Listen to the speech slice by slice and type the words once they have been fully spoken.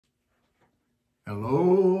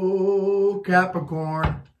Hello,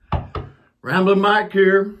 Capricorn. Ramblin Mike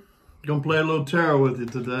here. Gonna play a little tarot with you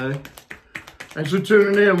today. Thanks for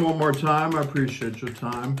tuning in one more time. I appreciate your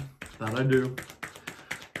time. That I do.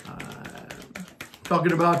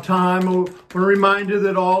 Talking about time, I want to remind you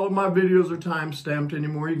that all of my videos are time stamped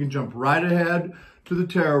anymore. You can jump right ahead to the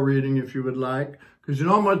tarot reading if you would like. Because you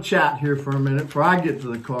know I'm going to chat here for a minute before I get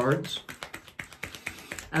to the cards.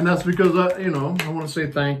 And that's because, I want to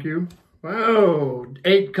say thank you. Whoa,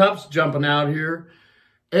 8 cups jumping out here.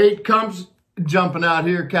 8 cups jumping out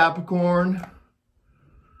here, Capricorn.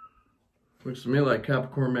 Looks to me like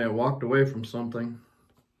Capricorn may have walked away from something.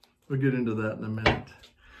 We'll get into that in a minute.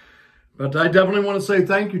 But I definitely want to say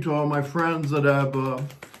thank you to all my friends that have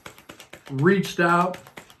reached out,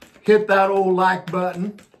 hit that old like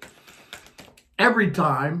button every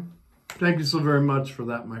time. Thank you so very much for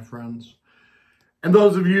that, my friends. And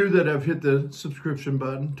those of you that have hit the subscription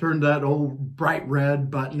button, turned that old bright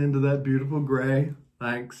red button into that beautiful gray,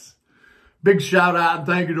 thanks. Big shout out and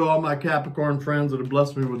thank you to all my Capricorn friends that have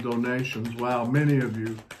blessed me with donations. Wow, many of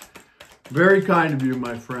you. Very kind of you,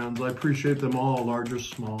 my friends. I appreciate them all, large or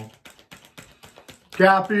small.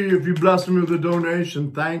 Cappy, if you blessed me with a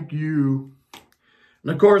donation, thank you.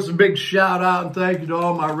 And of course, a big shout out and thank you to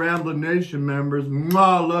all my Ramblin Nation members. Mwah,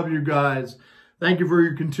 I love you guys. Thank you for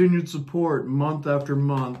your continued support month after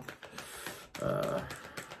month.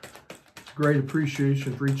 Great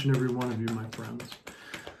appreciation for each and every one of you, my friends.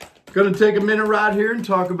 Going to take a minute right here and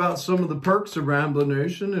talk about some of the perks of Ramblin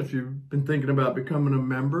Nation. If you've been thinking about becoming a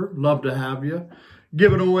member, love to have you.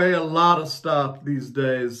 Giving away a lot of stuff these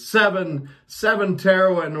days. Seven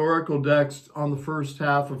tarot and oracle decks on the first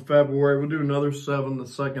half of February. We'll do another 7 the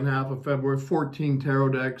second half of February. 14 tarot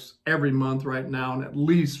decks every month right now and at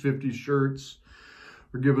least 50 shirts.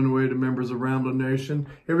 We're giving away to members of Ramblin Nation.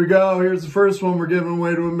 Here we go. Here's the first one we're giving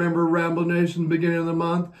away to a member of Ramblin Nation beginning of the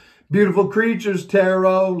month. Beautiful Creatures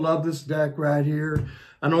Tarot. Love this deck right here.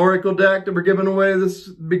 An oracle deck that we're giving away this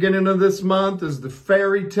beginning of this month is the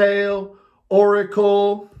Fairy Tale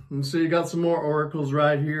Oracle. And so you got some more oracles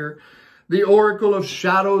right here. The Oracle of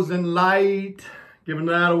Shadows and Light. Giving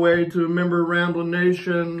that away to a member of Ramblin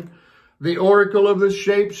Nation. The Oracle of the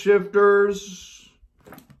Shapeshifters.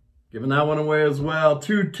 Giving that one away as well.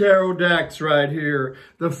 2 tarot decks right here.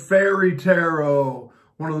 The Fairy Tarot.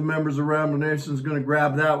 One of the members of Ramblin Nation is going to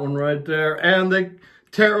grab that one right there. And the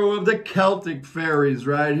Tarot of the Celtic Fairies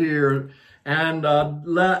right here. And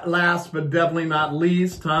last but definitely not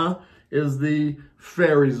least, is the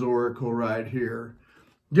Fairies Oracle right here.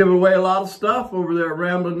 Giving away a lot of stuff over there at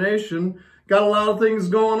Ramblin Nation. Got a lot of things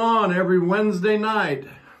going on every Wednesday night.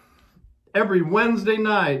 Every Wednesday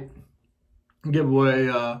night. Give away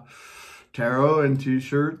tarot and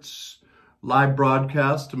t-shirts, live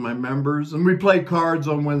broadcast to my members. And we play cards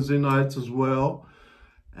on Wednesday nights as well.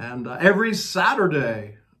 And every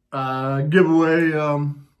Saturday, give away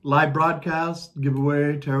live broadcast, give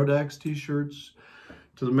away tarot decks, t-shirts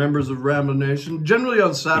to the members of Ramblin Nation. Generally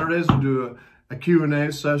on Saturdays, we do a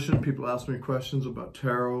Q&A session. People ask me questions about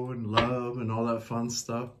tarot and love and all that fun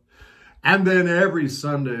stuff. And then every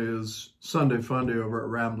Sunday is Sunday Funday over at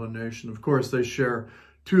Ramblin Nation. Of course, they share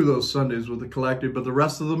 2 of those Sundays with the collective. But the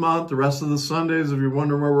rest of the month, the rest of the Sundays, if you're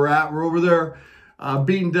wondering where we're at, we're over there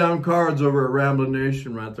beating down cards over at Ramblin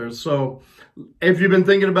Nation right there. So if you've been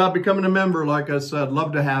thinking about becoming a member, like I said,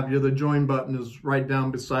 love to have you. The join button is right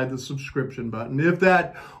down beside the subscription button. If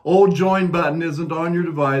that old join button isn't on your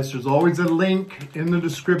device, there's always a link in the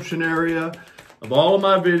description area of all of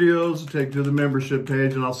my videos to take you to the membership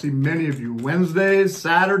page. And I'll see many of you Wednesdays,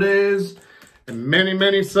 Saturdays, and many,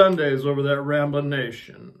 many Sundays over there at Ramblin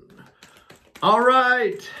Nation. All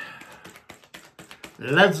right.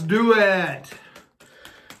 Let's do it.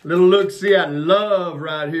 Little look-see at love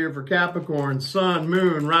right here for Capricorn. Sun,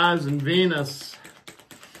 Moon, Rising, Venus.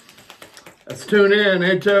 Let's tune in.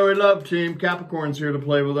 Hey, Terry Love Team. Capricorn's here to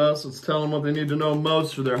play with us. Let's tell them what they need to know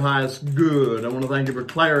most for their highest good. I want to thank you for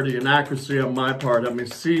clarity and accuracy on my part. Help me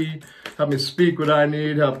see, help me speak what I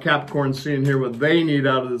need, help Capricorn see and hear what they need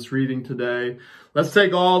out of this reading today. Let's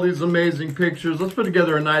take all these amazing pictures. Let's put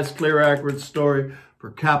together a nice, clear, accurate story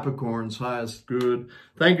for Capricorn's highest good.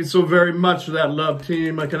 Thank you so very much for that, Love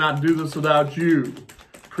Team. I cannot do this without you.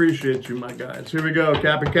 Appreciate you, my guys. Here we go,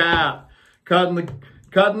 Cappy Cap. Cutting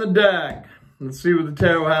the deck. Let's see what the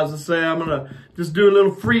tarot has to say. I'm going to just do a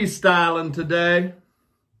little freestyling today.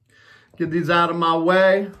 Get these out of my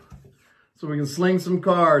way so we can sling some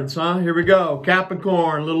cards, Here we go.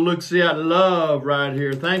 Capricorn, little look-see at love right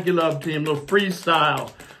here. Thank you, Love Team. Little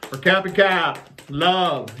freestyle for Cappy Cap.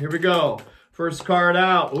 Love. Here we go. First card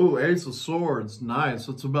out. Ooh, Ace of Swords. Nice.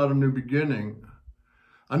 It's about a new beginning.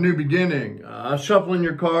 a new beginning. Shuffling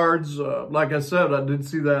your cards, like I said, I did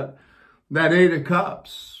see that Eight of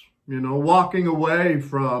Cups. You know, walking away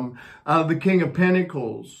from the King of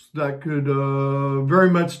Pentacles. That could very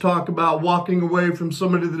much talk about walking away from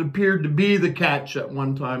somebody that appeared to be the catch at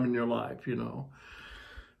one time in your life, you know.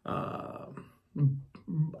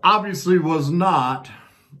 Obviously was not.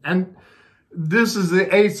 And this is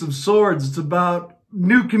the Ace of Swords. It's about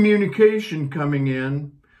new communication coming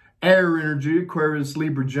in. Air energy, Aquarius,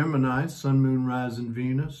 Libra, Gemini, Sun, Moon, Rising,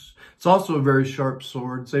 Venus. It's also a very sharp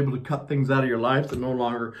sword. It's able to cut things out of your life that no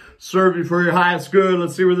longer serve you for your highest good.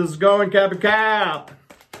 Let's see where this is going, Cap.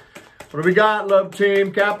 What do we got, love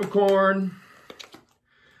team? Capricorn.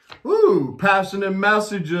 Ooh, passionate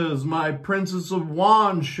messages. My Princess of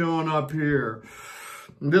Wands showing up here.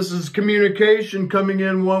 This is communication coming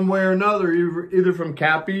in one way or another, either from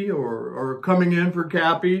Cappy or coming in for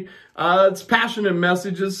Cappy. It's passionate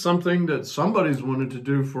messages, something that somebody's wanted to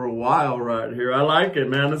do for a while right here. I like it,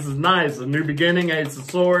 man. This is nice. A new beginning, Ace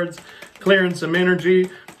of Swords, clearing some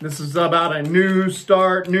energy. This is about a new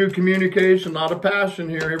start, new communication, a lot of passion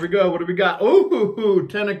here. Here we go. What do we got? Ooh,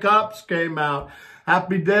 10 of Cups came out.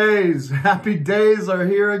 Happy days. Happy days are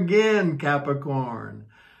here again, Capricorn.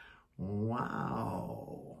 Wow.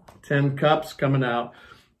 10 Cups coming out.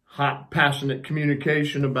 Hot, passionate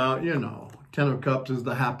communication about, you know, 10 of Cups is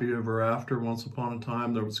the happy ever after. Once upon a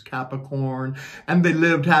time, there was Capricorn, and they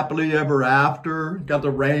lived happily ever after. Got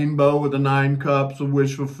the rainbow with the 9 Cups of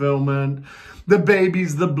wish fulfillment. The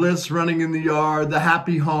babies, the bliss running in the yard, the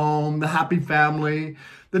happy home, the happy family.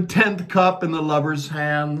 The 10th Cup in the lover's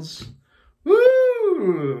hands.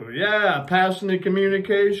 Woo! Yeah, passionate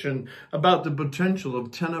communication about the potential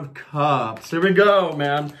of 10 of Cups. Here we go,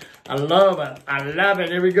 man. I love it. I love it.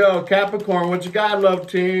 Here we go. Capricorn, what you got, love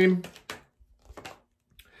team?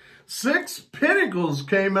 6 Pentacles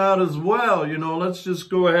came out as well. You know, let's just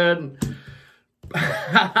go ahead and...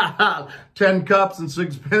 10 Cups and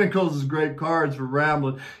 6 Pentacles is great cards for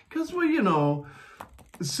Ramblin. Because, well, you know,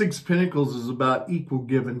 6 Pentacles is about equal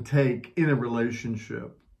give and take in a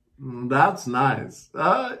relationship. That's nice.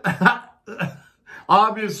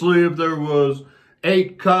 Obviously, if there was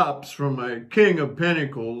 8 Cups from a King of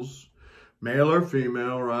Pentacles, male or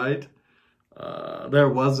female, right? There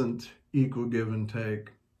wasn't equal give and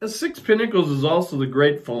take. 6 Pentacles is also the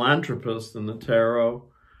great philanthropist in the tarot.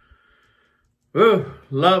 Ooh,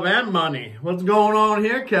 love and money. What's going on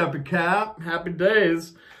here, Cap? Happy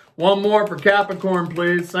days. One more for Capricorn,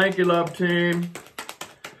 please. Thank you, love team.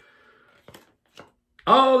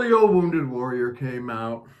 Oh, the old Wounded Warrior came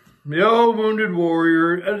out. The old Wounded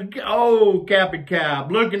Warrior. Oh,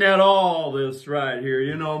 Cap. Looking at all this right here.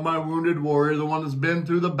 You know, my Wounded Warrior, the one that's been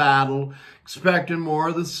through the battle, expecting more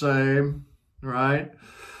of the same, right?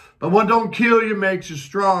 But what don't kill you makes you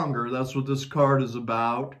stronger. That's what this card is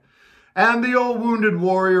about. And the old Wounded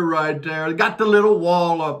Warrior right there. Got the little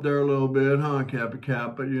wall up there a little bit, huh,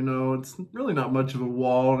 Cap? But, you know, it's really not much of a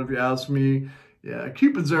wall. And if you ask me, yeah,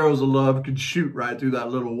 Cupid's arrows of love could shoot right through that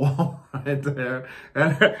little wall right there.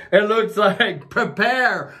 And it looks like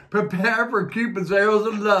prepare for Cupid's arrows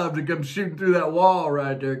of love to come shooting through that wall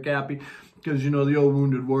right there, Cappy. Because, you know, the old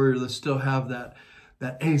Wounded Warrior, they still have that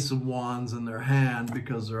Ace of Wands in their hand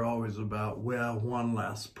because they're always about, well, one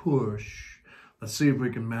last push. Let's see if we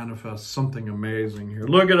can manifest something amazing here.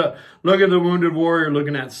 Look at the Wounded Warrior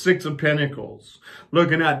looking at 6 of Pentacles.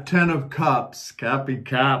 Looking at 10 of Cups. Cap,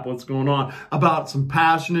 what's going on? About some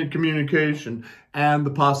passionate communication and the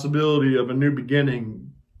possibility of a new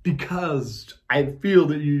beginning. Because I feel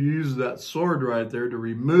that you use that sword right there to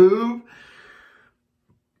remove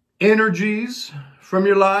energies from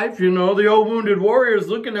your life. You know, the old Wounded Warrior is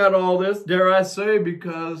looking at all this, dare I say,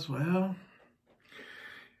 because, well...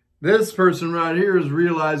 this person right here is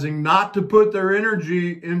realizing not to put their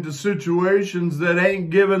energy into situations that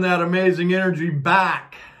ain't giving that amazing energy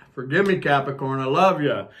back. Forgive me, Capricorn. I love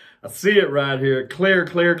you. I see it right here. Clear.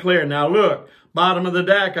 Now look, bottom of the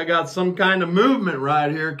deck, I got some kind of movement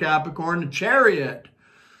right here, Capricorn. The Chariot.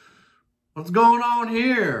 What's going on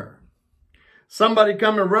here? Somebody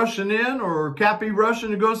coming rushing in or Cappy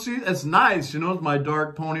rushing to go see? That's nice. You know, it's my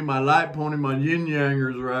dark pony, my light pony, my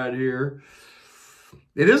yin-yangers right here.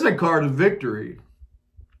 It is a card of victory.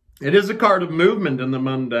 It is a card of movement in the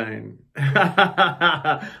mundane.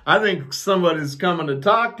 I think somebody's coming to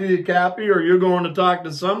talk to you, Cappy, or you're going to talk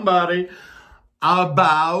to somebody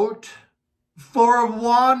about 4 of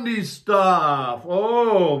Wandy stuff.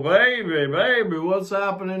 Oh, baby, what's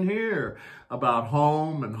happening here? About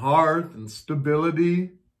home and hearth and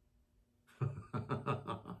stability.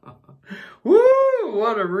 Woo,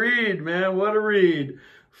 what a read, man, what a read.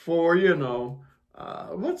 For, you know,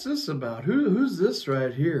 What's this about? Who's this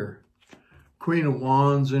right here? Queen of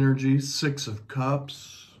Wands energy, Six of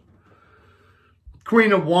Cups.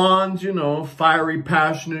 Queen of Wands, you know, fiery,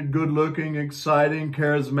 passionate, good-looking, exciting,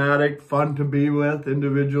 charismatic, fun to be with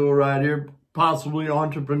individual right here. Possibly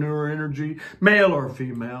entrepreneur energy, male or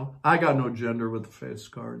female. I got no gender with the face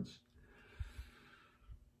cards.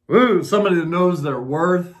 Ooh, somebody that knows their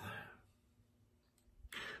worth.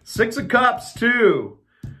 Six of Cups, too.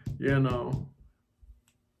 You know,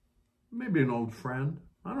 maybe an old friend.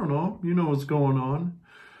 I don't know. You know what's going on.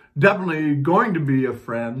 Definitely going to be a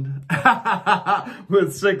friend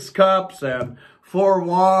with Six Cups and Four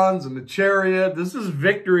Wands and the Chariot. This is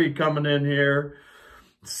victory coming in here.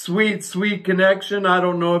 Sweet, sweet connection. I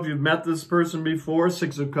don't know if you've met this person before.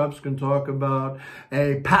 Six of Cups can talk about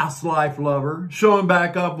a past life lover showing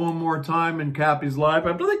back up one more time in Cappy's life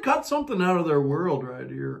after they cut something out of their world right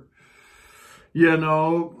here. You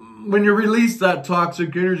know, when you release that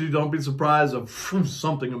toxic energy, don't be surprised if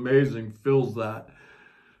something amazing fills that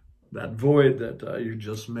void that you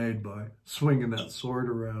just made by swinging that sword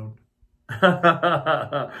around.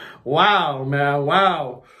 Wow, man,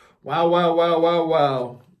 wow. Wow, wow, wow, wow,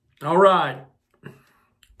 wow. All right.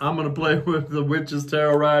 I'm going to play with the Witch's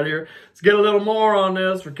Tarot right here. Let's get a little more on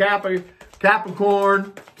this for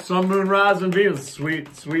Capricorn, Sun, Moon, Rising, Venus.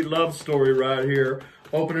 Sweet, sweet love story right here.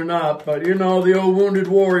 Opening up. But, you know, the old wounded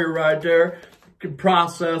warrior right there.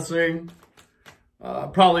 Processing.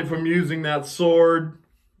 Probably from using that sword.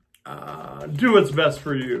 Do what's best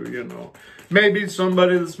for you, you know. Maybe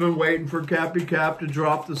somebody that's been waiting for Cappy Cap to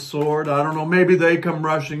drop the sword. I don't know. Maybe they come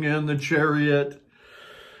rushing in, the Chariot,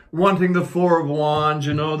 wanting the Four of Wands.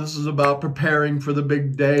 You know, this is about preparing for the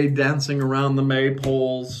big day, dancing around the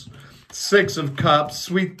maypoles. Six of Cups,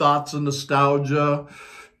 sweet thoughts and nostalgia.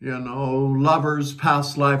 You know, lovers,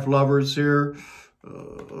 past life lovers here.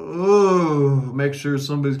 Make sure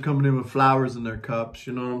somebody's coming in with flowers in their cups.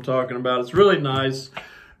 You know what I'm talking about? It's really nice.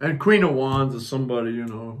 And Queen of Wands is somebody, you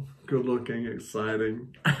know, good-looking,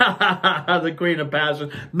 exciting. The Queen of Passion.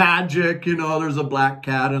 Magic, you know, there's a black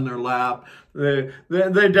cat in their lap. They're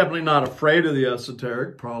definitely not afraid of the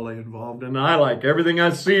esoteric, probably involved. And I like everything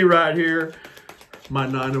I see right here. My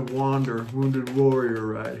Nine of Wands, Wounded Warrior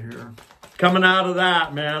right here. Coming out of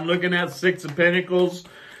that, man, looking at Six of Pentacles,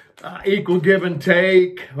 equal give and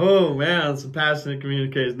take. Oh, man, some passionate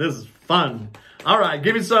communication. This is fun. All right,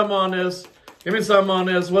 give me something on this. Give me something on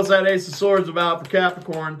this. What's that Ace of Swords about for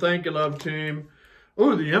Capricorn? Thank you, love team.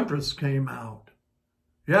 Ooh, the Empress came out.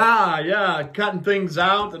 Yeah, cutting things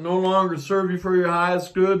out that no longer serve you for your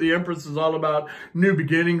highest good. The Empress is all about new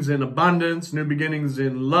beginnings in abundance, new beginnings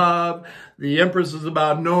in love. The Empress is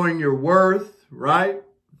about knowing your worth, right?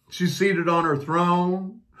 She's seated on her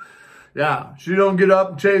throne. Yeah, she don't get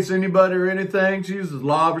up and chase anybody or anything. She uses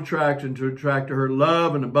law of attraction to attract to her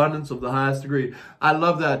love and abundance of the highest degree. I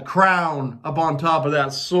love that crown up on top of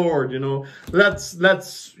that sword, you know.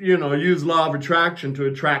 Let's you know, use law of attraction to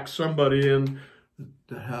attract somebody in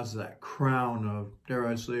that has that crown of, dare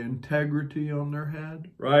I say, integrity on their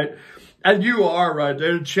head, right? And you are right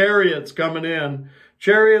there. The Chariot's coming in.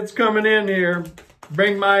 Chariot's coming in here.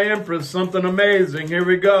 Bring my Empress something amazing. Here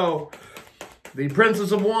we go. The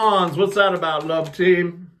Princess of Wands. What's that about, love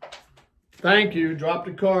team? Thank you. Dropped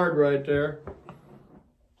a card right there.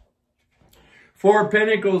 Four of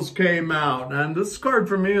Pentacles came out. And this card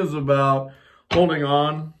for me is about holding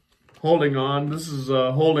on. Holding on. This is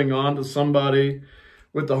holding on to somebody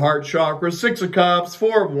with the heart chakra. Six of Cups.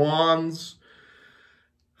 Four of Wands.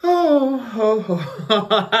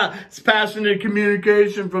 It's passionate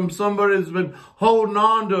communication from somebody that's been holding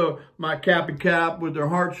on to my Cappy Cap with their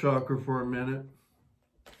heart chakra for a minute.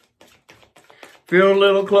 Feeling a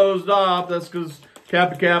little closed off. That's because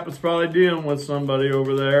Cappy Cap is probably dealing with somebody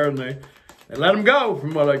over there, and they let him go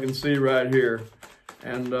from what I can see right here.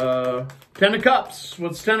 And Ten of Cups.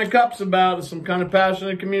 What's Ten of Cups about? Is some kind of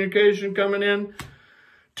passionate communication coming in.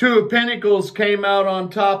 Two of Pentacles came out on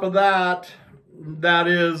top of that. That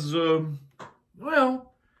is,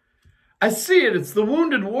 well, I see it. It's the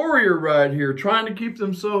wounded warrior right here, trying to keep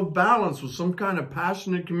themselves balanced with some kind of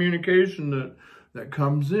passionate communication that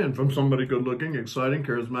comes in from somebody good-looking, exciting,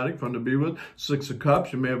 charismatic, fun to be with. Six of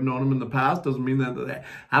Cups. You may have known them in the past. Doesn't mean that they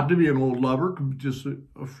have to be an old lover. Could be just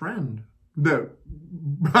a friend that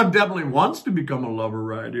definitely wants to become a lover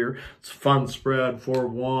right here. It's fun spread. Four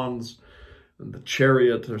of Wands and the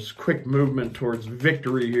Chariot. There's quick movement towards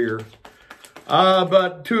victory here.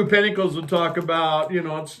 But Two of Pentacles will talk about, you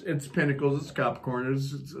know, it's Pentacles, it's Capricorn.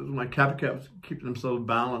 It's my Caps keeping themselves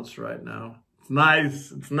balanced right now. It's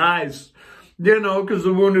nice. It's nice. You know, because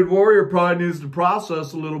the wounded warrior probably needs to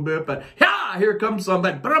process a little bit, but yeah, Here comes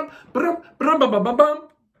somebody. Brum, brum, brum, bum, bum, bum, bum.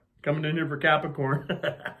 Coming in here for Capricorn.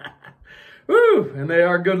 Woo, and they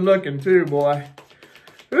are good looking too, boy.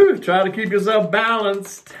 Woo, try to keep yourself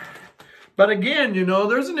balanced. But again, you know,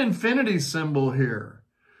 there's an infinity symbol here.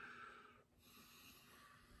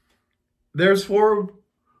 There's four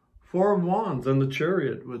of wands and the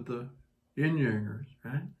chariot with the yin-yangers,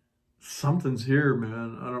 right? Something's here,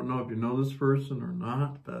 man. I don't know if you know this person or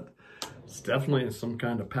not, but it's definitely some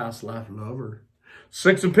kind of past life lover.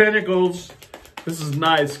 6 of Pentacles. This is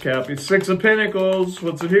nice, Cappy. 6 of Pentacles.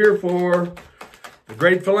 What's it here for? The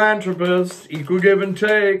great philanthropist. Equal give and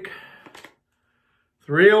take.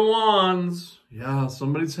 3 of Wands. Yeah,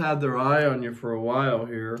 somebody's had their eye on you for a while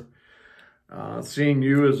here. Seeing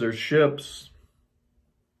you as their ships.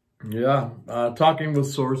 Yeah, talking with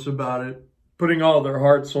Source about it. Putting all their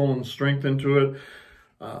heart, soul, and strength into it.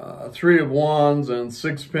 3 of Wands and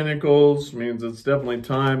 6 Pentacles means it's definitely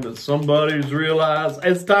time that somebody's realized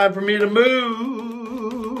it's time for me to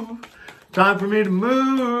move. Time for me to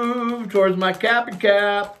move towards my Cappy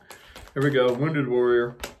Cap. Here we go, Wounded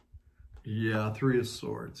Warrior. Yeah, 3 of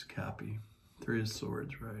Swords, Cappy. 3 of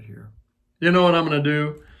Swords right here. You know what I'm going to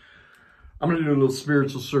do? I'm going to do a little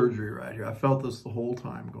spiritual surgery right here. I felt this the whole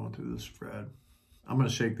time going through this spread. I'm going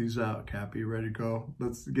to shake these out, Cappy. Ready to go?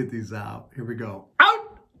 Let's get these out. Here we go.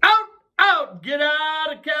 Out, out, out. Get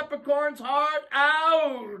out of Capricorn's heart.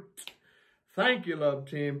 Out. Thank you, love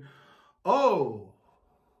team. Oh,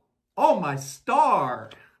 my star.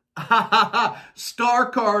 Star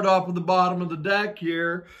card off of the bottom of the deck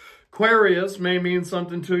here. Aquarius may mean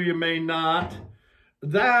something to you, may not.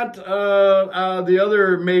 That, the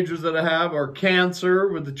other majors that I have are Cancer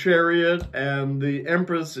with the Chariot, and the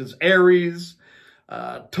Empress is Aries,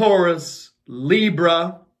 Taurus,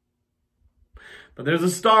 Libra. But there's a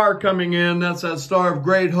star coming in. That's that star of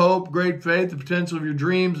great hope, great faith, the potential of your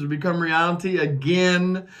dreams to become reality.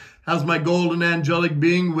 Again, has my golden angelic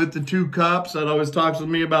being with the 2 cups that always talks with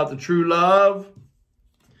me about the true love.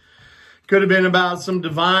 Could have been about some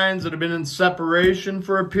divines that have been in separation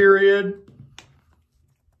for a period.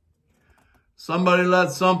 Somebody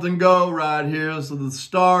let something go right here so the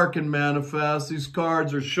star can manifest. These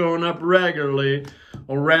cards are showing up regularly.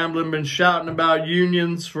 Well, Ramblin been shouting about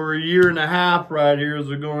unions for 1.5 years right here as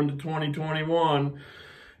we go into 2021.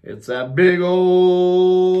 It's that big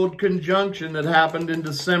old conjunction that happened in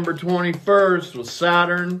December 21st with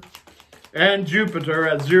Saturn and Jupiter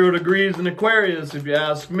at 0 degrees in Aquarius, if you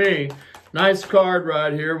ask me. Nice card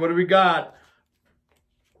right here. What do we got?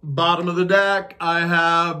 Bottom of the deck, I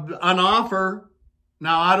have an offer.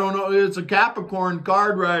 Now, I don't know, it's a Capricorn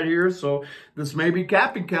card right here, so this may be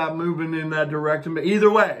Cappy Cap moving in that direction. But either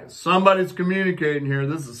way, somebody's communicating here.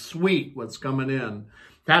 This is sweet what's coming in.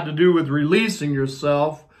 Had to do with releasing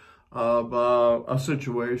yourself of a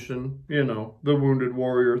situation. You know, the Wounded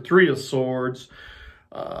Warrior, 3 of Swords.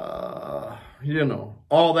 You know,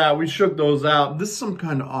 all that. We shook those out. This is some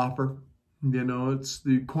kind of offer. You know, it's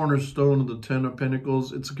the cornerstone of the 10 of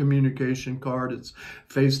Pentacles. It's a communication card. It's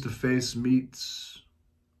face-to-face meets,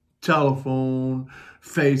 telephone,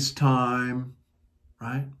 FaceTime,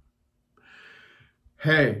 right?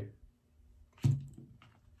 Hey,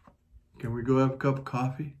 can we go have a cup of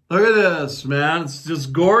coffee? Look at this, man. It's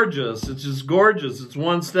just gorgeous. It's just gorgeous. It's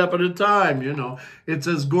one step at a time, you know. It's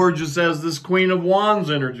as gorgeous as this Queen of Wands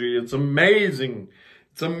energy. It's amazing.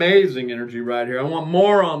 It's amazing energy right here. I want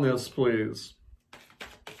more on this, please.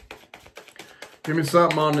 Give me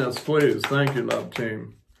something on this, please. Thank you, love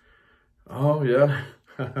team. Oh, yeah.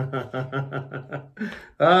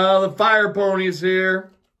 The fire ponies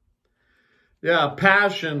here. Yeah,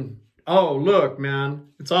 passion. Oh, look, man.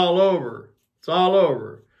 It's all over. It's all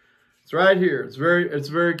over. It's right here. It's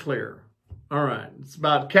very clear. All right. It's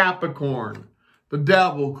about Capricorn. The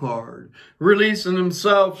Devil card, releasing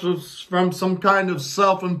themselves from some kind of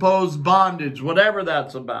self-imposed bondage, whatever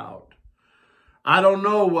that's about. I don't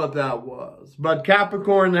know what that was, but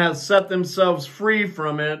Capricorn has set themselves free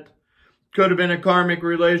from it. Could have been a karmic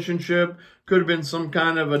relationship, could have been some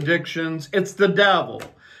kind of addictions. It's the devil.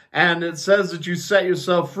 And it says that you set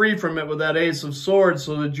yourself free from it with that Ace of Swords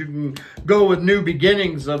so that you can go with new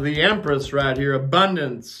beginnings of the Empress right here.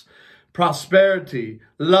 Abundance, prosperity,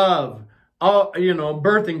 love. All, you know,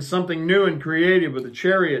 birthing something new and creative with the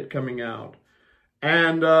Chariot coming out.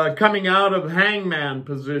 And coming out of Hangman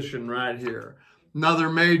position right here. Another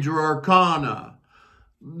major arcana.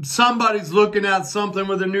 Somebody's looking at something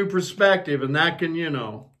with a new perspective, and that can, you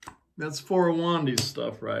know, that's 4 of Wands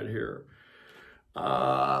stuff right here.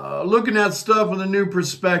 Looking at stuff with a new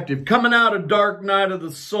perspective. Coming out of dark night of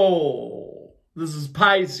the soul. This is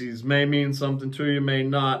Pisces. May mean something to you, may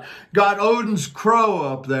not. Got Odin's crow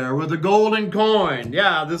up there with a golden coin.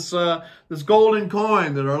 Yeah, this golden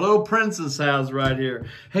coin that our little princess has right here.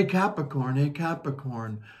 Hey, Capricorn. Hey,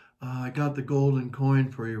 Capricorn. I got the golden coin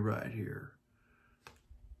for you right here.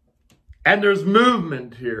 And there's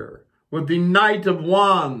movement here with the Knight of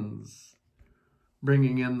Wands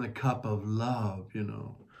bringing in the cup of love, you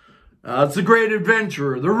know. It's a great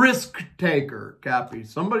adventurer, the risk taker, Cappy.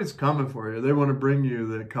 Somebody's coming for you. They want to bring you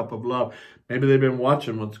the cup of love. Maybe they've been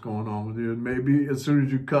watching what's going on with you. And maybe as soon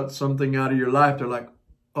as you cut something out of your life, they're like,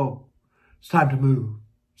 oh, it's time to move.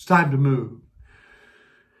 It's time to move.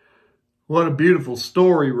 What a beautiful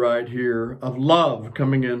story right here of love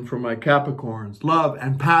coming in from my Capricorns. Love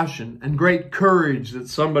and passion and great courage that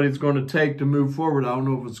somebody's going to take to move forward. I don't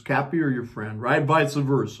know if it's Cappy or your friend, right? Vice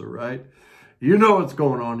versa, right? You know what's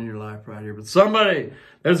going on in your life right here. But somebody,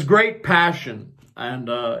 there's great passion and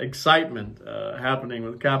excitement happening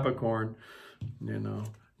with Capricorn, you know,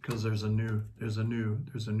 because there's a new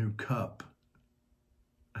cup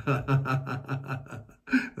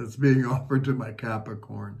that's being offered to my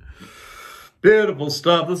Capricorn. Beautiful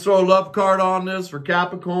stuff. Let's throw a love card on this for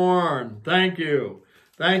Capricorn. Thank you.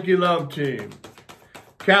 Thank you, love team.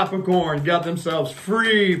 Capricorn got themselves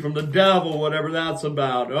free from the devil, whatever that's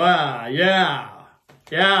about. Ah, yeah.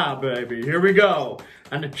 Yeah, baby. Here we go.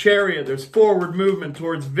 And the Chariot, there's forward movement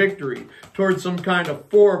towards victory, towards some kind of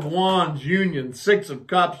Four of Wands union, Six of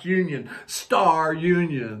Cups union, Star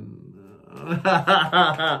union.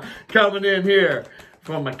 Coming in here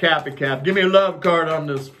from my Cappy Cap. Give me a love card on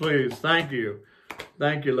this, please. Thank you.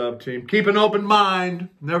 Thank you, love team. Keep an open mind.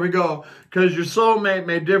 There we go. Because your soulmate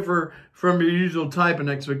may differ from your usual type and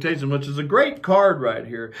expectation, which is a great card right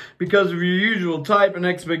here. Because if your usual type and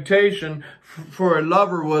expectation for a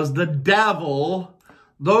lover was the devil,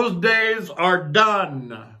 those days are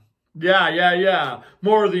done. Yeah.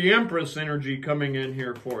 More of the Empress energy coming in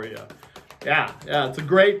here for you. Yeah, it's a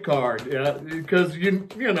great card. Yeah, because, you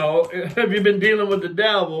know, have you been dealing with the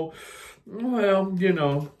devil? Well, you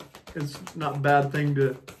know, it's not a bad thing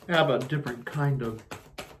to have a different kind of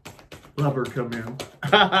lover come in.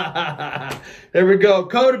 There we go.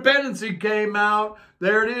 Codependency came out.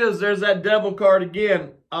 There it is. There's that devil card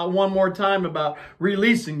again. One more time about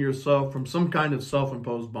releasing yourself from some kind of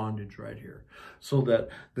self-imposed bondage right here, so that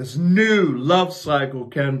this new love cycle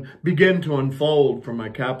can begin to unfold for my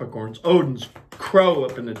Capricorns. Odin's crow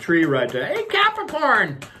up in the tree right there. Hey,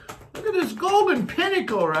 Capricorn, look at this golden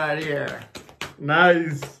pinnacle right here.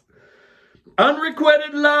 Nice.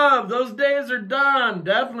 Unrequited love. Those days are done.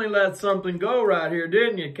 Definitely let something go right here,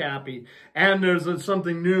 didn't you, Cappy? And there's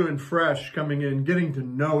something new and fresh coming in, getting to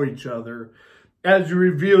know each other. As you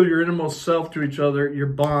reveal your innermost self to each other, your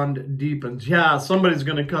bond deepens. Yeah, somebody's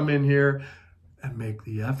going to come in here and make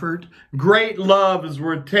the effort. Great love is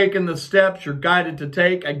worth taking the steps you're guided to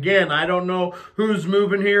take. Again, I don't know who's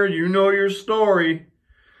moving here. You know your story.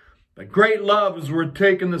 But great love is worth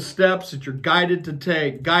taking the steps that you're guided to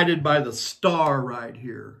take. Guided by the star right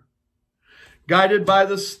here. Guided by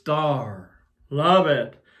the star. Love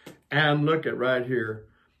it. And look at right here.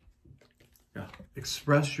 Yeah.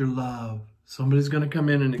 Express your love. Somebody's going to come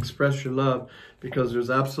in and express your love, because there's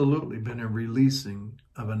absolutely been a releasing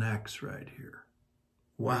of an ex right here.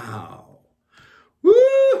 Wow.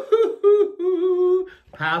 Woo-hoo-hoo-hoo.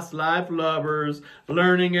 Past life lovers,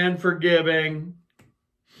 learning and forgiving.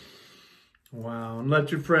 Wow. And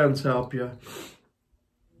let your friends help you,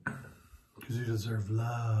 because you deserve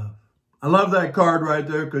love. I love that card right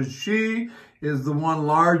there, because she is the one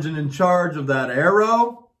large and in charge of that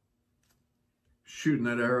arrow. Shooting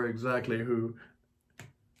that arrow exactly who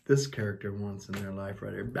this character wants in their life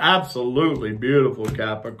right here. Absolutely beautiful,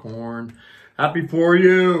 Capricorn. Happy for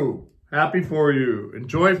you. Happy for you.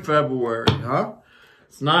 Enjoy February, huh?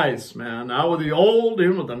 It's nice, man. Out with the old,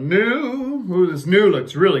 in with the new. Ooh, this new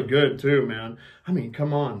looks really good too, man. I mean,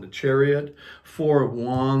 come on. The Chariot, Four of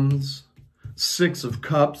Wands, Six of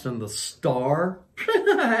Cups, and the Star.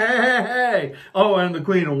 Hey. Oh, and the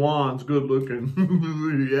Queen of Wands, good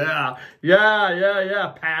looking. Yeah.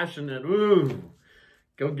 Passionate. Ooh.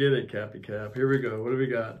 Go get it, Cappy Cap. Here we go. What do we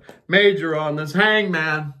got? Major on this.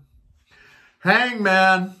 Hangman.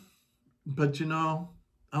 Hangman. But you know,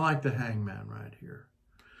 I like the Hangman right here.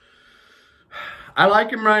 I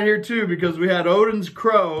like him right here too, because we had Odin's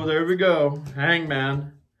crow. There we go.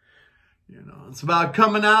 Hangman. You know, it's about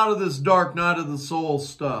coming out of this dark night of the soul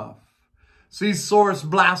stuff. See Source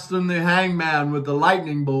blasting the Hangman with the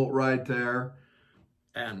lightning bolt right there.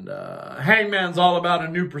 And Hangman's all about a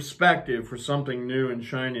new perspective for something new and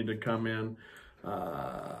shiny to come in.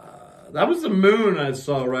 That was the moon I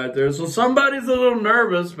saw right there. So somebody's a little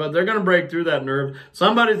nervous, but they're going to break through that nerve.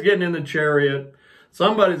 Somebody's getting in the chariot.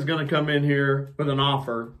 Somebody's going to come in here with an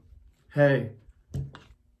offer. Hey,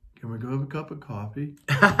 can we go have a cup of coffee?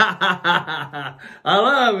 I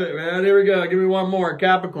love it, man. Here we go. Give me one more.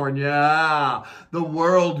 Capricorn. Yeah. The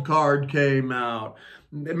World card came out.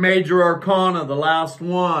 Major Arcana, the last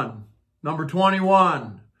one. Number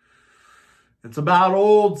 21. It's about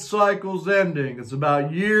old cycles ending. It's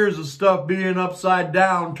about years of stuff being upside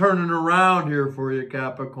down, turning around here for you,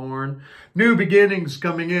 Capricorn. New beginnings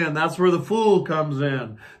coming in. That's where the Fool comes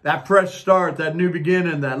in. That fresh start, that new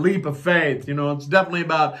beginning, that leap of faith. You know, it's definitely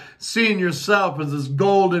about seeing yourself as this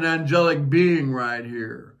golden angelic being right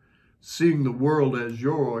here. Seeing the world as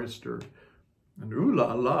your oyster. And ooh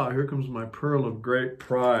la la, here comes my pearl of great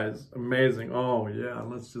prize. Amazing. Oh yeah,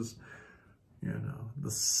 let's just... You know,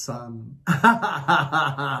 the sun.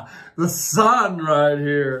 The sun right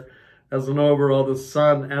here as an overall, the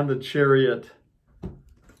sun and the chariot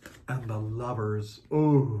and the lovers.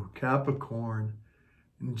 Ooh, Capricorn.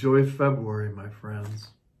 Enjoy February, my friends.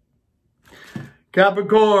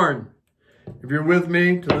 Capricorn, if you're with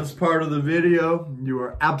me to this part of the video, you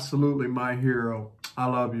are absolutely my hero. I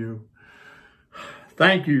love you.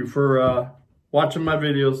 Thank you for watching my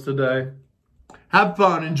videos today. Have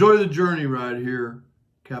fun. Enjoy the journey right here,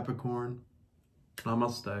 Capricorn.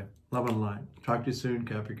 Namaste. Love and light. Talk to you soon,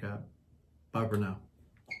 Capri Cap. Bye for now.